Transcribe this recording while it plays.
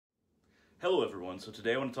Hello everyone, so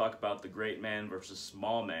today I want to talk about the great man versus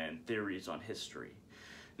small man theories on history.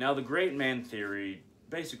 Now the great man theory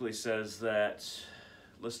basically says that,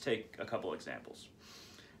 let's take a couple examples.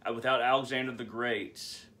 Without Alexander the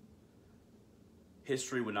Great,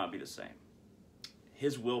 history would not be the same.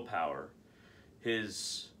 His willpower,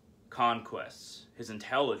 his conquests, his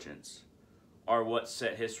intelligence are what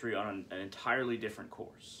set history on an entirely different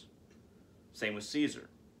course. Same with Caesar.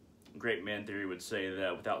 Great man theory would say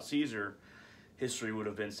that without Caesar, history would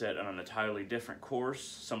have been set on an entirely different course.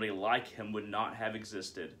 Somebody like him would not have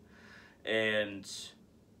existed. And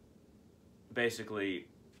basically,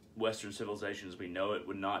 Western civilization as we know it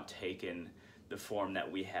would not taken the form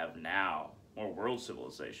that we have now, or world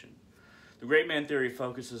civilization. The great man theory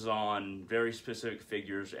focuses on very specific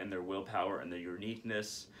figures and their willpower and their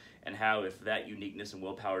uniqueness, and how if that uniqueness and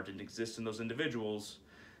willpower didn't exist in those individuals,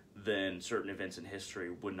 then certain events in history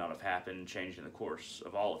would not have happened, changing the course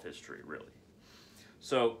of all of history, really.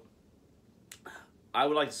 So, I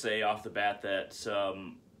would like to say off the bat that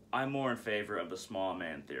I'm more in favor of the small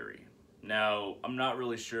man theory. Now, I'm not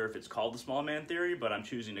really sure if it's called the small man theory, but I'm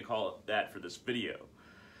choosing to call it that for this video.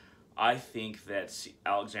 I think that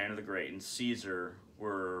Alexander the Great and Caesar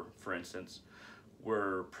were, for instance,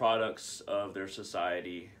 were products of their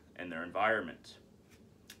society and their environment,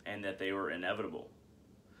 and that they were inevitable.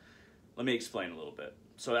 Let me explain a little bit.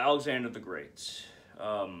 So Alexander the Great,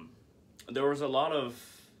 there was a lot of,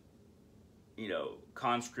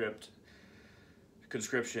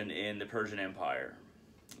 conscription in the Persian Empire.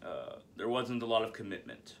 There wasn't a lot of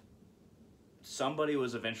commitment. Somebody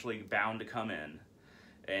was eventually bound to come in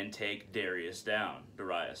and take Darius down.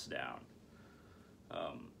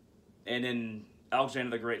 And in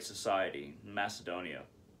Alexander the Great society, Macedonia,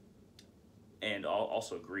 and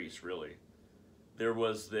also Greece, really, there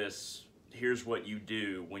was this, here's what you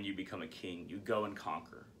do when you become a king. You go and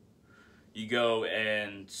conquer. You go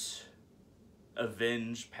and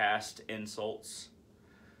avenge past insults.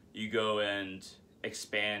 You go and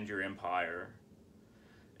expand your empire.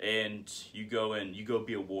 And you go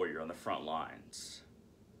be a warrior on the front lines.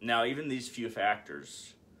 Now, even these few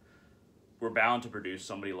factors were bound to produce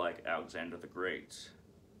somebody like Alexander the Great.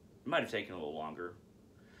 It might have taken a little longer.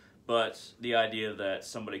 But the idea that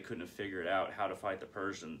somebody couldn't have figured out how to fight the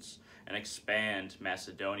Persians and expand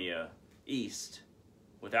Macedonia east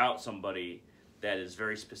without somebody that is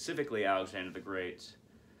very specifically Alexander the Great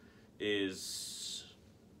is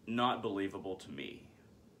not believable to me.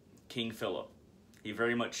 King Philip, he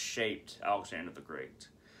very much shaped Alexander the Great.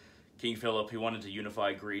 King Philip, he wanted to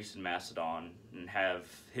unify Greece and Macedon and have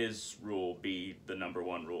his rule be the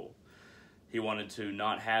 #1 rule. He wanted to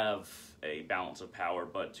not have a balance of power,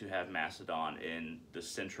 but to have Macedon in the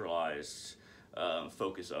centralized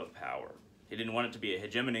focus of power. He didn't want it to be a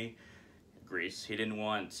hegemony, Greece. He didn't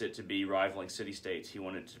want it to be rivaling city-states. He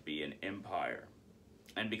wanted it to be an empire.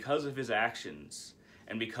 And because of his actions,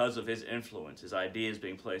 and because of his influence, his ideas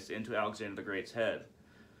being placed into Alexander the Great's head,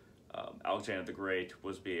 Alexander the Great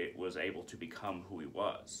was able to become who he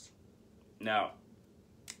was. Now,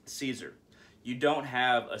 Caesar. You don't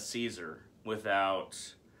have a Caesar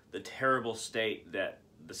without the terrible state that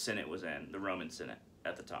the Senate was in, the Roman Senate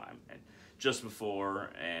at the time, and just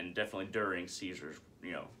before and definitely during Caesar's,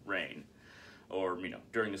 reign, or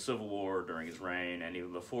during the Civil War, during his reign, and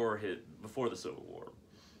even before the Civil War.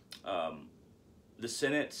 The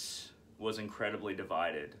Senate was incredibly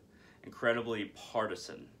divided, incredibly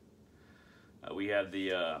partisan. We have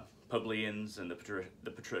the plebeians and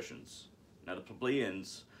the patricians. Now the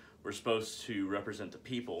plebeians were supposed to represent the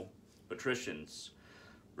people. Patricians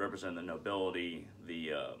represent the nobility,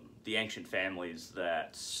 the ancient families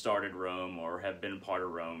that started Rome or have been part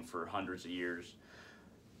of Rome for hundreds of years.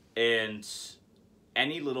 And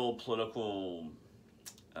any little political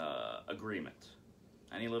agreement,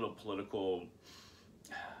 any little political,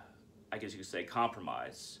 I guess you could say,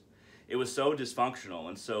 compromise, it was so dysfunctional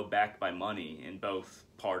and so backed by money in both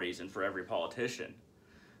parties and for every politician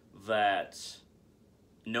that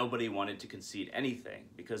nobody wanted to concede anything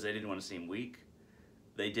because they didn't want to seem weak.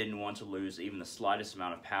 They didn't want to lose even the slightest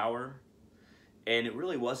amount of power. And it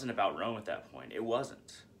really wasn't about Rome at that point. It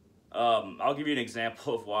wasn't. I'll give you an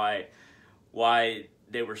example of why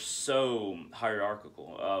they were so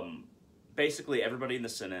hierarchical. Basically, everybody in the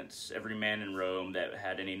Senate, every man in Rome that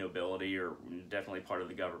had any nobility or definitely part of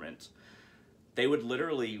the government, they would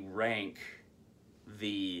literally rank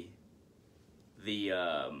the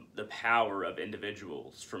power of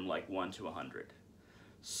individuals from like 1 to 100.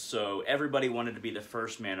 So everybody wanted to be the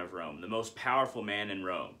first man of Rome, the most powerful man in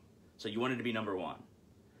Rome. So you wanted to be #1.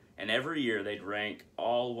 And every year they'd rank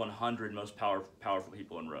all 100 most powerful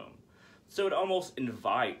people in Rome. So it almost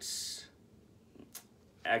invites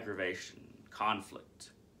aggravation,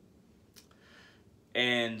 conflict.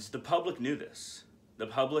 And the public knew this. The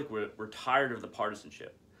public were tired of the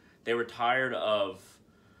partisanship. They were tired of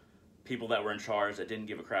people that were in charge that didn't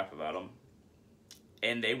give a crap about them.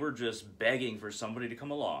 And they were just begging for somebody to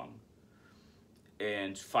come along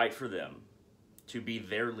and fight for them, to be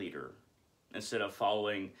their leader, instead of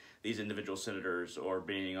following these individual senators or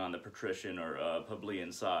being on the patrician or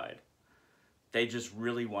plebeian side. They just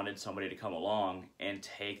really wanted somebody to come along and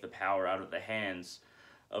take the power out of the hands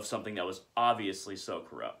of something that was obviously so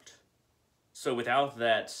corrupt. So without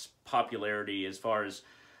that popularity, as far as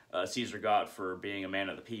Caesar got for being a man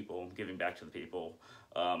of the people, giving back to the people,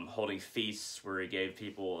 holding feasts where he gave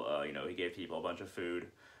people, he gave people a bunch of food.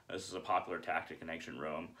 This is a popular tactic in ancient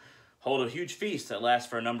Rome. Hold a huge feast that lasts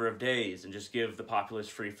for a number of days and just give the populace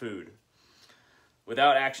free food.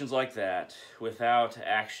 Without actions like that, without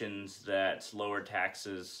actions that lowered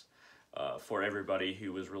taxes for everybody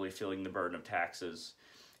who was really feeling the burden of taxes,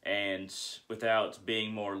 and without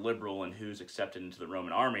being more liberal in who's accepted into the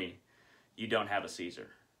Roman army, you don't have a Caesar.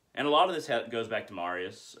 And a lot of this goes back to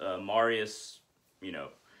Marius. Marius,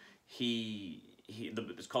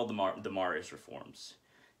 it's called the Marius Reforms.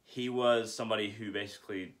 He was somebody who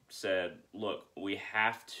basically said, look, we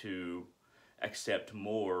have to accept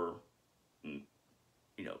more,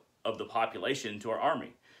 of the population to our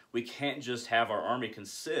army. We can't just have our army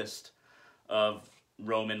consist of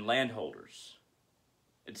Roman landholders.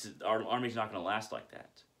 Our army's not going to last like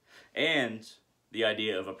that. And the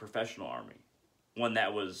idea of a professional army, one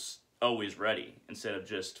that was always ready, instead of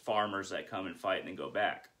just farmers that come and fight and then go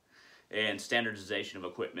back. And standardization of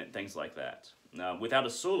equipment, things like that. Without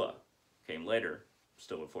a Sulla, came later,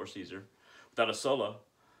 still before Caesar. Without a Sulla,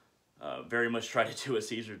 very much tried to do what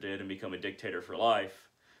Caesar did and become a dictator for life,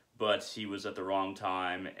 but he was at the wrong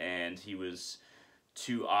time, and he was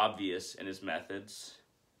too obvious in his methods,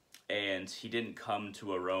 and he didn't come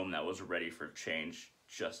to a Rome that was ready for change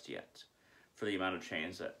just yet, for the amount of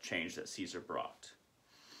change that Caesar brought.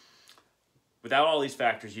 Without all these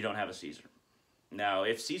factors, you don't have a Caesar. Now,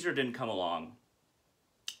 if Caesar didn't come along,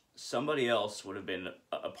 somebody else would have been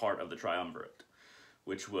a part of the triumvirate,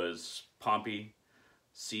 which was Pompey,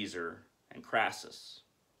 Caesar, and Crassus.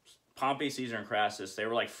 Pompey, Caesar, and Crassus, they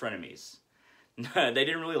were like frenemies. They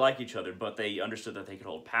didn't really like each other, but they understood that they could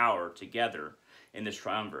hold power together in this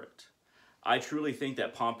triumvirate. I truly think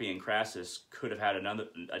that Pompey and Crassus could have had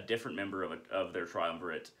a different member of their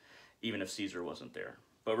triumvirate, even if Caesar wasn't there.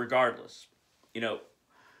 But regardless,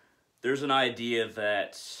 there's an idea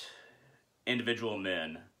that individual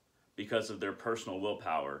men, because of their personal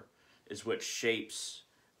willpower, is what shapes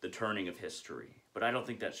the turning of history. But I don't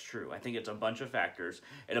think that's true. I think it's a bunch of factors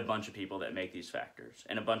and a bunch of people that make these factors,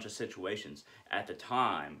 and a bunch of situations at the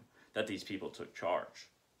time that these people took charge.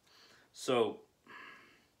 So,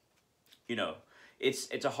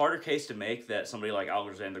 it's a harder case to make that somebody like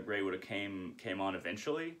Alexander the Great would have came on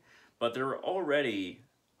eventually, but there were already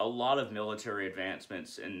a lot of military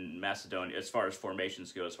advancements in Macedonia, as far as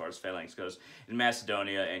formations go, as far as phalanx goes, in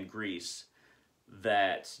Macedonia and Greece,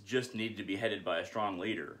 that just needed to be headed by a strong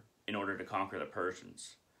leader in order to conquer the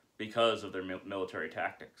Persians because of their military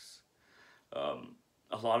tactics.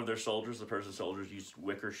 A lot of their soldiers, the Persian soldiers, used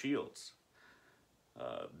wicker shields.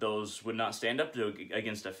 Those would not stand up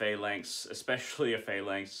against a phalanx, especially a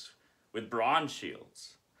phalanx with bronze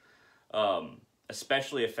shields.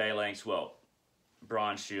 Especially a phalanx,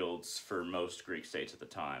 bronze shields for most Greek states at the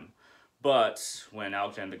time. But when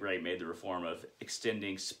Alexander the Great made the reform of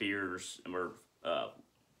extending spears, or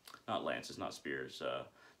not lances, not spears,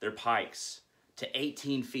 their pikes to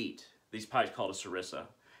 18 feet, these pikes called a sarissa,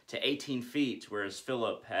 to 18 feet, whereas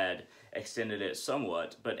Philip had extended it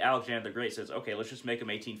somewhat. But Alexander the Great says, okay, let's just make them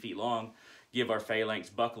 18 feet long, give our phalanx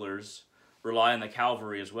bucklers, rely on the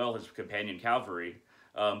cavalry as well, his companion cavalry,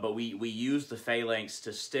 but we use the phalanx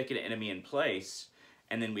to stick an enemy in place,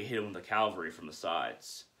 and then we hit him with the cavalry from the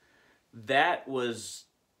sides. That was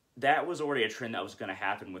already a trend that was going to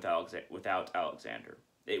happen without Alexander.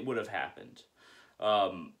 It would have happened.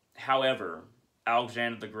 However,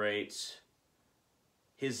 Alexander the Great,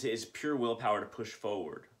 his pure willpower to push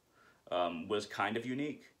forward was kind of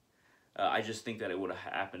unique. I just think that it would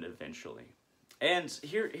have happened eventually. And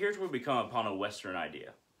here's where we come upon a Western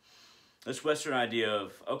idea. This Western idea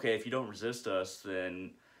of, okay, if you don't resist us,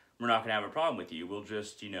 then we're not going to have a problem with you. We'll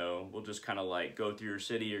just, we'll just kind of like go through your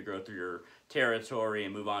city or go through your territory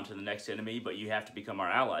and move on to the next enemy, but you have to become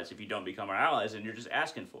our allies. If you don't become our allies, then you're just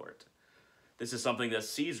asking for it. This is something that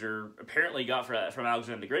Caesar apparently got from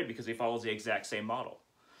Alexander the Great because he follows the exact same model.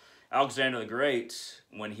 Alexander the Great,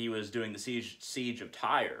 when he was doing the siege of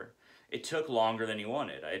Tyre, it took longer than he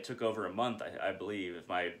wanted. It took over a month, I believe, if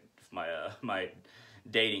my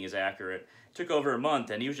dating is accurate. It took over a month,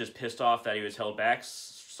 and he was just pissed off that he was held back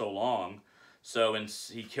so long. So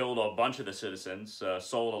he killed a bunch of the citizens,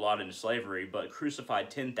 sold a lot into slavery, but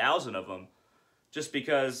crucified 10,000 of them just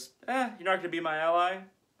because, you're not going to be my ally.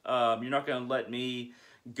 You're not going to let me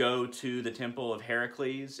go to the temple of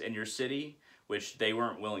Heracles in your city, which they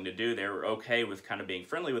weren't willing to do. They were okay with kind of being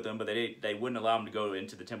friendly with them, but they wouldn't allow him to go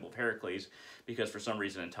into the temple of Heracles because for some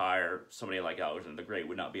reason somebody like Alexander the Great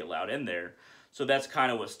would not be allowed in there. So that's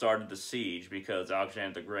kind of what started the siege, because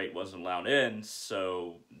Alexander the Great wasn't allowed in,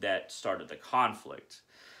 so that started the conflict.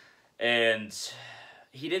 And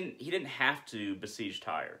he didn't have to besiege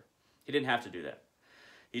Tyre. He didn't have to do that.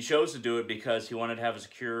 He chose to do it because he wanted to have a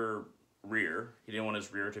secure rear. He didn't want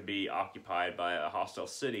his rear to be occupied by a hostile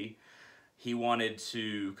city. He wanted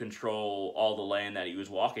to control all the land that he was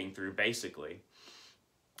walking through, basically.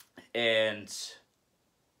 And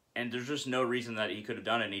there's just no reason that he could have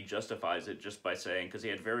done it, and he justifies it just by saying, because he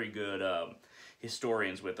had very good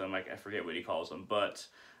historians with him, I forget what he calls them, but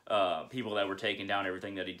people that were taking down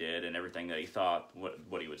everything that he did and everything that he thought,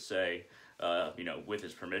 what he would say, with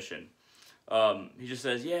his permission. He just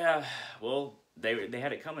says, yeah, well, they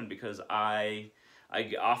had it coming because I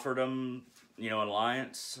offered them, an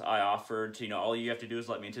alliance. I offered to, all you have to do is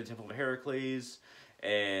let me into the Temple of Heracles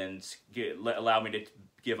and allow me to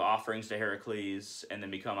give offerings to Heracles and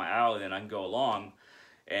then become my ally, and then I can go along.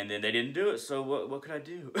 And then they didn't do it, so what could I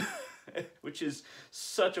do? Which is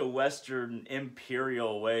such a Western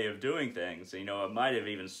imperial way of doing things. It might have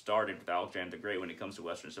even started with Alexander the Great when it comes to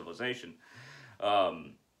Western civilization.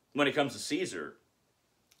 When it comes to Caesar,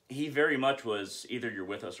 he very much was either you're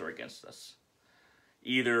with us or against us.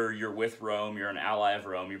 Either you're with Rome, you're an ally of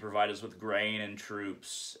Rome, you provide us with grain and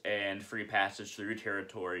troops and free passage through your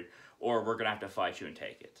territory, or we're going to have to fight you and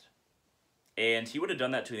take it. And he would have done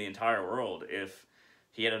that to the entire world if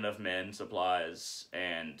he had enough men, supplies,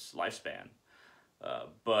 and lifespan.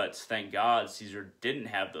 But thank God Caesar didn't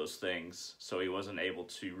have those things, so he wasn't able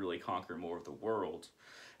to really conquer more of the world.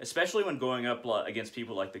 Especially when going up against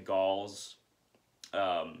people like the Gauls,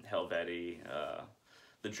 Helvetii,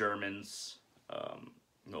 the Germans,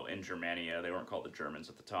 in Germania, they weren't called the Germans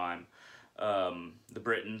at the time, the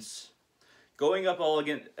Britons, going up all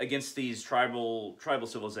against these tribal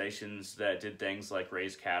civilizations that did things like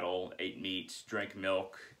raise cattle, ate meat, drank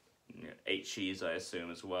milk, ate cheese, I assume,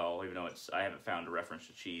 as well, even though I haven't found a reference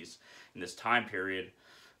to cheese in this time period.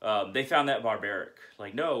 They found that barbaric.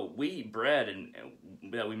 Like, no, we eat bread and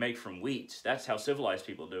that we make from wheat. That's how civilized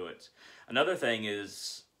people do it. Another thing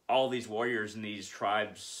is all these warriors in these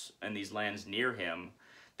tribes and these lands near him,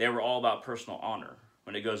 they were all about personal honor.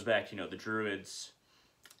 When it goes back, the Druids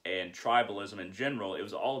and tribalism in general, it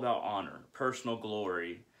was all about honor, personal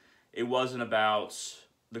glory. It wasn't about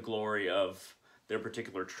the glory of their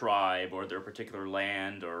particular tribe or their particular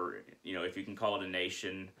land, or, if you can call it a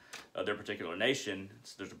nation, their particular nation.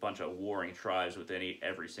 There's a bunch of warring tribes within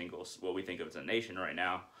every single, what we think of as a nation right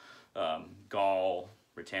now. Gaul,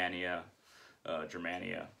 Britannia,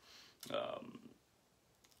 Germania,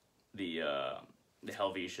 the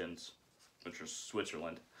Helvetians, which was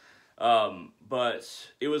Switzerland. But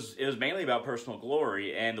it was mainly about personal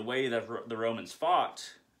glory, and the way that the Romans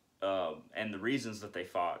fought, and the reasons that they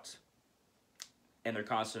fought, and their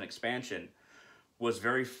constant expansion was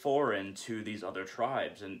very foreign to these other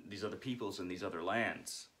tribes and these other peoples and these other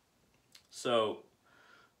lands. So,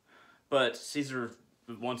 but Caesar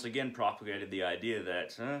once again propagated the idea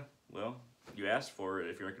that, well, you asked for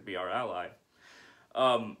it if you're going to be our ally.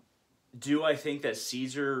 Do I think that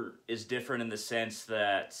Caesar is different in the sense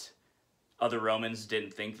that other Romans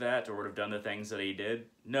didn't think that or would have done the things that he did?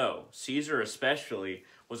 No. Caesar especially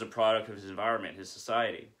was a product of his environment, his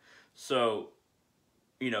society. So,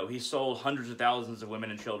 he sold hundreds of thousands of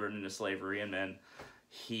women and children into slavery, and then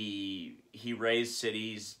he raised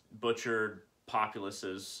cities, butchered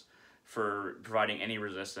populaces for providing any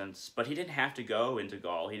resistance. But he didn't have to go into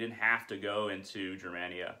Gaul. He didn't have to go into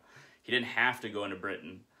Germania. He didn't have to go into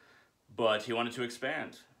Britain. But he wanted to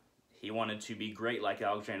expand. He wanted to be great like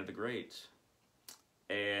Alexander the Great.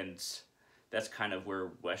 And that's kind of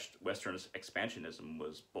where Western expansionism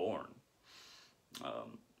was born.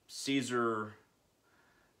 Caesar...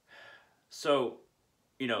 So,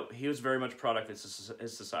 he was very much a product of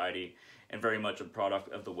his society and very much a product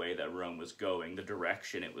of the way that Rome was going, the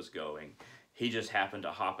direction it was going. He just happened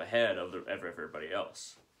to hop ahead of everybody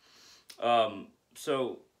else.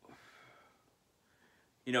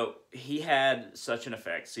 He had such an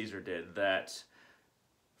effect, Caesar did, that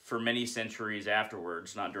for many centuries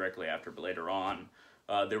afterwards, not directly after, but later on,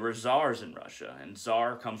 There were czars in Russia, and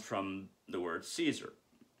czar comes from the word Caesar.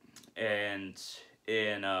 And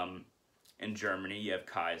in Germany, you have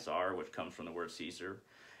Kaiser, which comes from the word Caesar.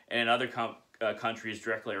 And in other countries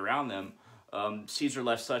directly around them, Caesar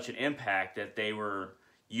left such an impact that they were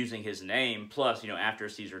using his name. Plus, after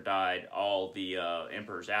Caesar died, all the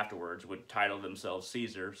emperors afterwards would title themselves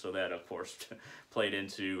Caesar. So that, of course, played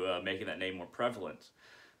into making that name more prevalent.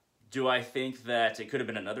 Do I think that it could have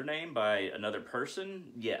been another name by another person?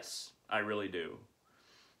 Yes, I really do.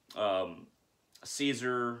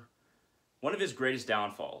 Caesar, one of his greatest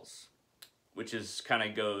downfalls, which is kind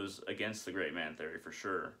of goes against the great man theory for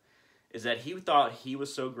sure, is that he thought he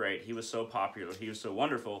was so great, he was so popular, he was so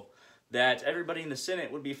wonderful, that everybody in the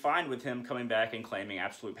Senate would be fine with him coming back and claiming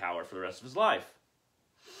absolute power for the rest of his life.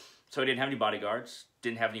 So he didn't have any bodyguards,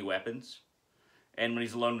 didn't have any weapons, and when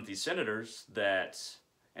he's alone with these senators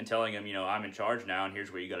and telling him, I'm in charge now and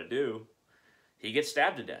here's what you got to do, he gets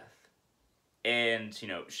stabbed to death. And,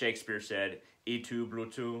 Shakespeare said, E tu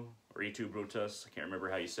Brutu, or E tu Brutus, I can't remember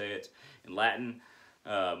how you say it, in Latin,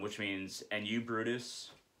 which means, and you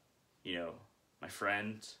Brutus, my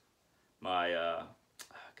friend, my,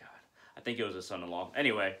 I think it was a son-in-law.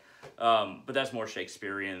 Anyway, but that's more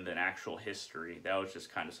Shakespearean than actual history. That was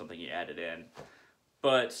just kind of something he added in.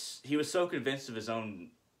 But he was so convinced of his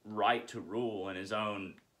own right to rule and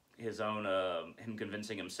him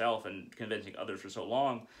convincing himself and convincing others for so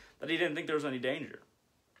long that he didn't think there was any danger.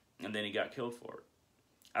 And then he got killed for it.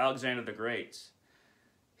 Alexander the Great,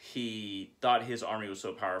 he thought his army was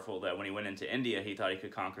so powerful that when he went into India, he thought he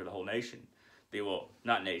could conquer the whole nation.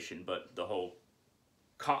 Not nation, but the whole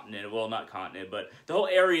continent. Well, not continent, but the whole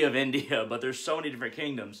area of India. But there's so many different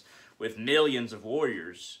kingdoms with millions of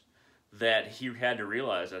warriors that he had to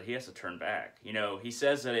realize that he has to turn back. He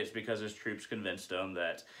says that it's because his troops convinced him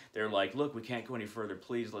that they're like, look, we can't go any further,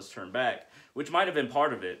 please, let's turn back, which might have been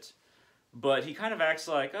part of it. But he kind of acts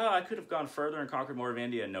like, I could have gone further and conquered more of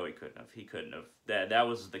India. No, he couldn't have. He couldn't have. That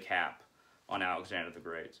was the cap on Alexander the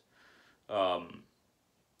Great.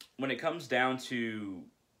 When it comes down to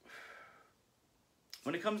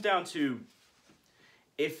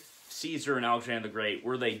if Caesar and Alexander the Great,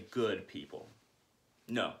 were they good people?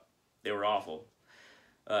 No, they were awful.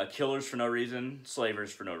 Killers for no reason,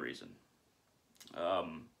 slavers for no reason.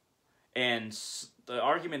 And the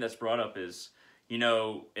argument that's brought up is, in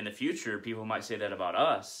the future, people might say that about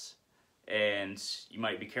us, and you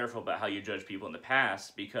might be careful about how you judge people in the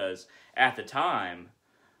past, because at the time,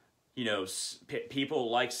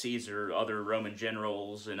 people like Caesar, other Roman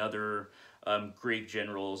generals, and other Greek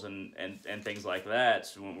generals, and things like that,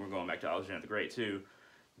 so when we're going back to Alexander the Great too,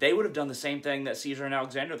 they would have done the same thing that Caesar and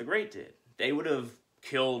Alexander the Great did. They would have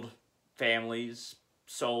killed families,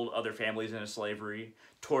 sold other families into slavery,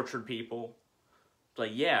 tortured people.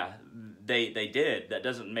 Like, yeah, they did. That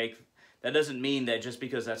doesn't mean that just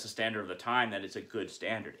because that's the standard of the time that it's a good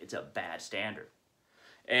standard. It's a bad standard.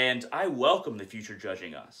 And I welcome the future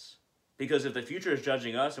judging us. Because if the future is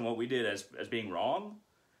judging us and what we did as being wrong,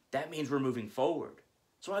 that means we're moving forward.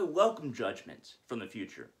 So I welcome judgment from the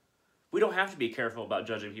future. We don't have to be careful about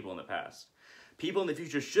judging people in the past. People in the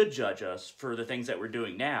future should judge us for the things that we're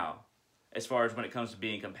doing now, as far as when it comes to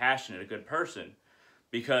being compassionate, a good person.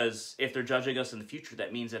 Because if they're judging us in the future,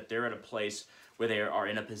 that means that they're at a place where they are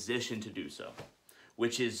in a position to do so,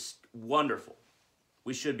 which is wonderful.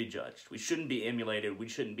 We should be judged. We shouldn't be emulated. We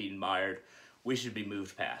shouldn't be admired. We should be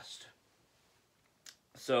moved past.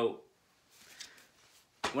 So,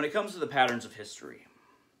 when it comes to the patterns of history,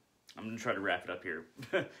 I'm going to try to wrap it up here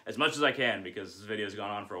as much as I can, because this video has gone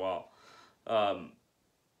on for a while.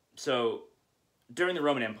 So, during the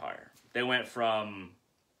Roman Empire, they went from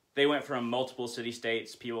multiple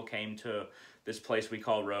city-states. People came to this place we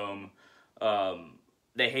call Rome.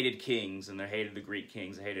 They hated kings, and they hated the Greek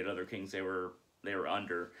kings. They hated other kings they were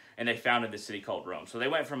under, and they founded this city called Rome. So they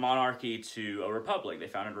went from monarchy to a republic. They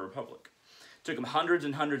founded a republic. It took them hundreds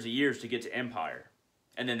and hundreds of years to get to empire.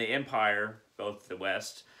 And then the empire, both the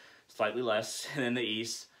West, slightly less, and then the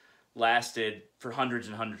East, lasted for hundreds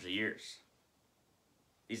and hundreds of years.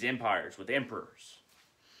 These empires with emperors.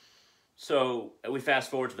 So we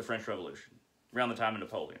fast forward to the French Revolution, around the time of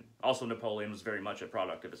Napoleon. Also, Napoleon was very much a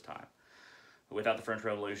product of his time. Without the French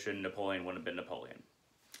Revolution, Napoleon wouldn't have been Napoleon.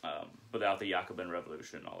 Without the Jacobin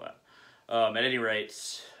Revolution and all that. At any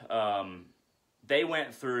rate, they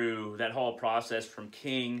went through that whole process from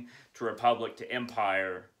king to republic to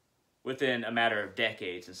empire within a matter of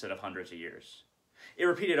decades instead of hundreds of years. It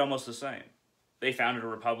repeated almost the same. They founded a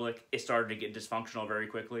republic. It started to get dysfunctional very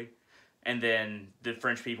quickly. And then the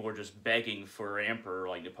French people were just begging for an emperor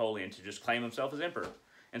like Napoleon to just claim himself as emperor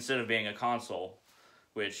instead of being a consul,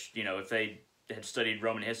 which, if they had studied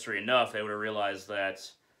Roman history enough, they would have realized that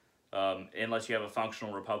unless you have a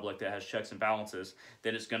functional republic that has checks and balances,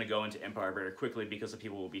 then it's going to go into empire very quickly because the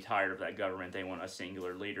people will be tired of that government. They want a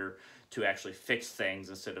singular leader to actually fix things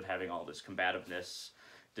instead of having all this combativeness,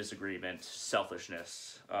 disagreement,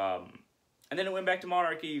 selfishness. And then it went back to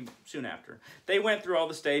monarchy soon after. They went through all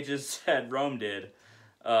the stages that Rome did,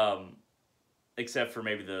 except for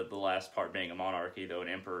maybe the last part being a monarchy, though an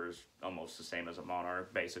emperor is almost the same as a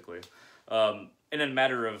monarch, basically. In a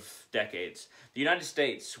matter of decades. The United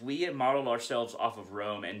States, we had modeled ourselves off of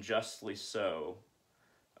Rome, and justly so.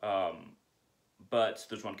 But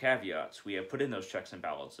there's one caveat. We have put in those checks and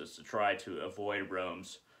balances to try to avoid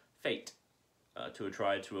Rome's fate, to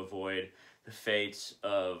try to avoid the fate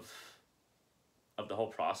of the whole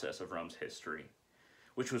process of Rome's history,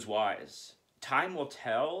 which was wise. Time will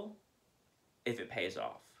tell if it pays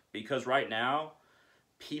off, because right now,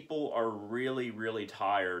 people are really, really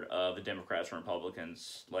tired of the Democrats and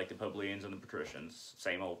Republicans, like the plebeians and the patricians.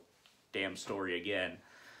 Same old damn story again.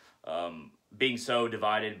 Being so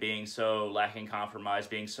divided, being so lacking compromise,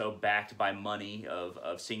 being so backed by money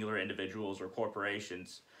of singular individuals or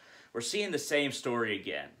corporations. We're seeing the same story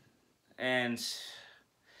again. And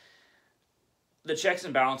the checks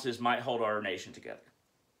and balances might hold our nation together.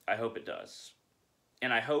 I hope it does.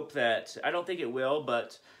 And I hope that, I don't think it will,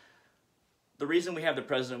 but the reason we have the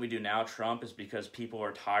president we do now, Trump, is because people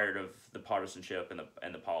are tired of the partisanship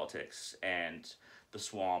and the politics and the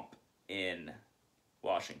swamp in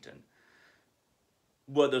Washington.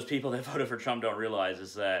 What those people that voted for Trump don't realize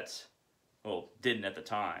is that, well, didn't at the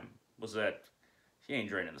time, was that he ain't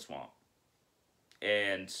draining the swamp.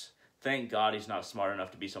 And thank God he's not smart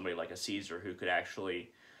enough to be somebody like a Caesar who could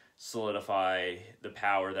actually solidify the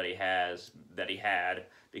power that he had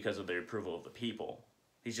because of the approval of the people.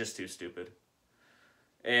 He's just too stupid.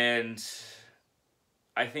 And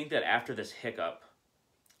I think that after this hiccup,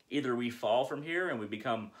 either we fall from here and we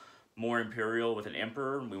become more imperial with an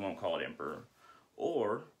emperor, and we won't call it emperor,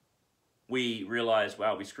 or we realize,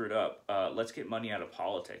 wow, we screwed up. Let's get money out of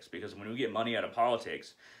politics, because when we get money out of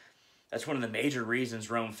politics, that's one of the major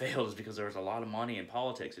reasons Rome failed, is because there was a lot of money in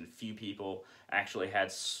politics and few people actually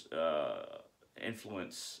had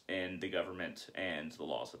influence in the government and the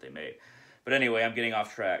laws that they made. But anyway, I'm getting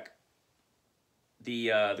off track.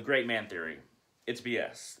 The great man theory, it's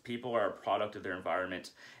BS. People are a product of their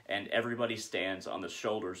environment, and everybody stands on the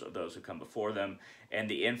shoulders of those who come before them, and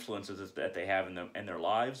the influences that they have in their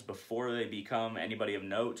lives before they become anybody of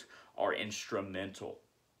note are instrumental.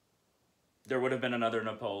 There would have been another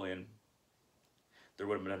Napoleon. There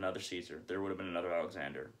would have been another Caesar. There would have been another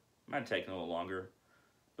Alexander. It might have taken a little longer,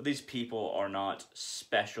 but these people are not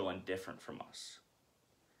special and different from us.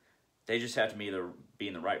 They just have to be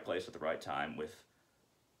in the right place at the right time with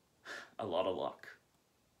a lot of luck.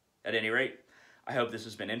 At any rate, I hope this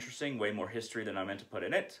has been interesting, way more history than I meant to put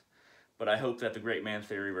in it, but I hope that the great man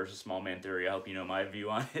theory versus small man theory, I hope you know my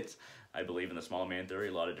view on it. I believe in the small man theory,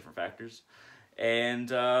 a lot of different factors. And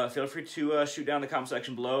feel free to shoot down in the comment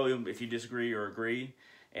section below if you disagree or agree,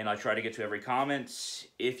 and I try to get to every comment.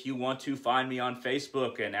 If you want to find me on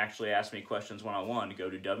Facebook and actually ask me questions one-on-one,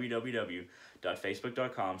 go to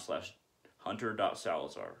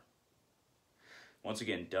www.facebook.com/hunter.salazar. Once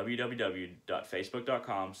again,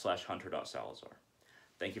 www.facebook.com/hunter.salazar.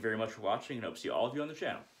 Thank you very much for watching, and hope to see all of you on the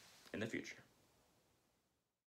channel in the future.